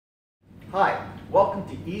Hi, welcome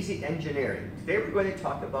to Easy Engineering. Today we're going to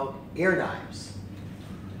talk about air knives.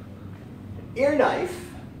 An air knife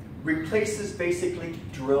replaces basically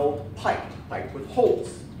drilled pipe with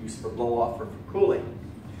holes used for blow-off or for cooling.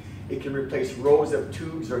 It can replace rows of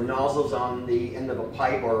tubes or nozzles on the end of a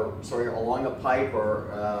pipe, along a pipe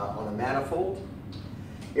or on a manifold.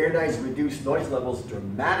 Air knives reduce noise levels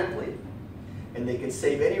dramatically, and they can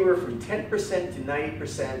save anywhere from 10% to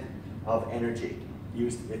 90% of energy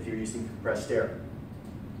used if you're using compressed air.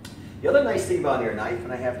 The other nice thing about an air knife,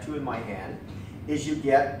 and I have two in my hand, is you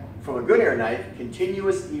get, from a good air knife,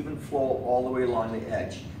 continuous even flow all the way along the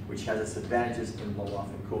edge, which has its advantages in blow-off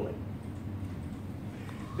and cooling.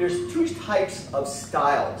 There's two types of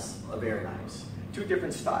styles of air knives, two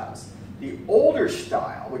different styles. The older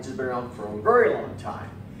style, which has been around for a very long time,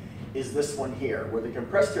 is this one here, where the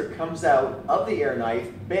compressed air comes out of the air knife,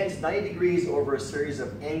 bends 90 degrees over a series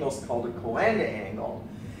of angles called a Coanda angle,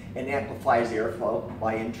 and amplifies airflow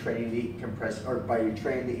by entraining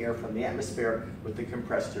the air from the atmosphere with the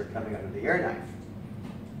compressed air coming out of the air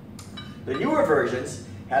knife. The newer versions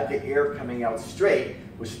have the air coming out straight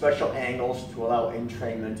with special angles to allow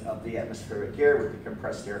entrainment of the atmospheric air with the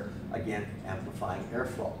compressed air, again amplifying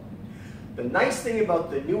airflow. The nice thing about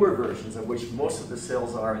the newer versions, of which most of the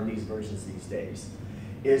sales are in these versions these days,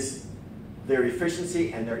 is their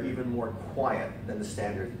efficiency, and they're even more quiet than the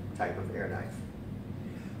standard type of air knife.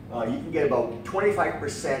 You can get about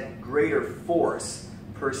 25% greater force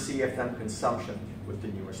per CFM consumption with the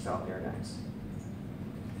newer style air knives.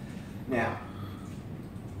 Now,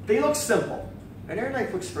 they look simple. An air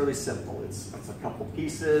knife looks fairly simple. It's a couple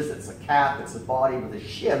pieces, it's a cap, it's a body with a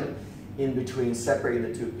shim in between, separating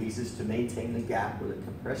the two pieces to maintain the gap where the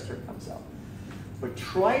compressed air comes out. But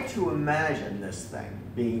try to imagine this thing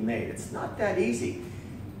being made. It's not that easy.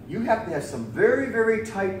 You have to have some very, very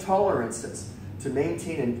tight tolerances to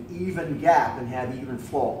maintain an even gap and have even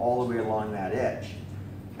flow all the way along that edge.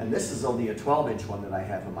 And this is only a 12-inch one that I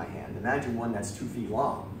have in my hand. Imagine one that's 2 feet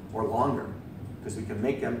long or longer, because we can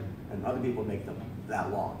make them, and other people make them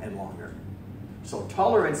that long and longer. So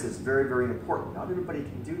tolerance is very, very important. Not everybody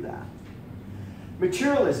can do that.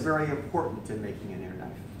 Material is very important in making an air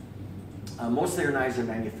knife. Most air knives are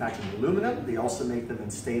manufactured in aluminum. They also make them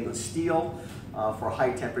in stainless steel for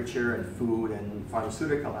high temperature and food and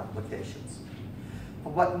pharmaceutical applications.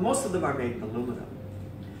 But most of them are made in aluminum.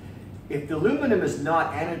 If the aluminum is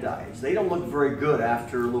not anodized, they don't look very good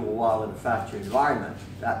after a little while in a factory environment.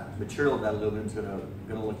 That material of that aluminum is going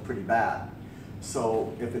to look pretty bad.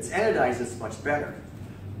 So if it's anodized, it's much better.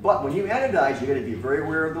 But when you anodize, you're going to be very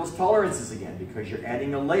aware of those tolerances again, because you're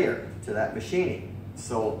adding a layer to that machining.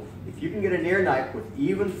 So if you can get an air knife with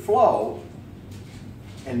even flow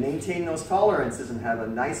and maintain those tolerances and have a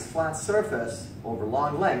nice flat surface over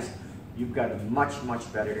long lengths, you've got a much,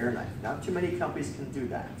 much better air knife. Not too many companies can do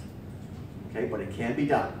that, okay, but it can be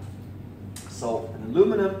done. So an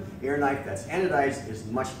aluminum air knife that's anodized is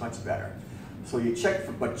much, much better. So you check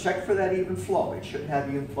for that even flow. It should have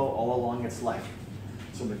even flow all along its length.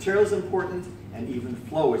 So material is important, and even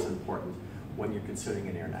flow is important when you're considering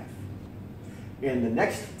an air knife. In the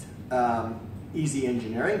next Easy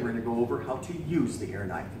Engineering, we're going to go over how to use the air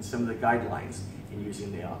knife and some of the guidelines in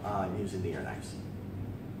using the air knives.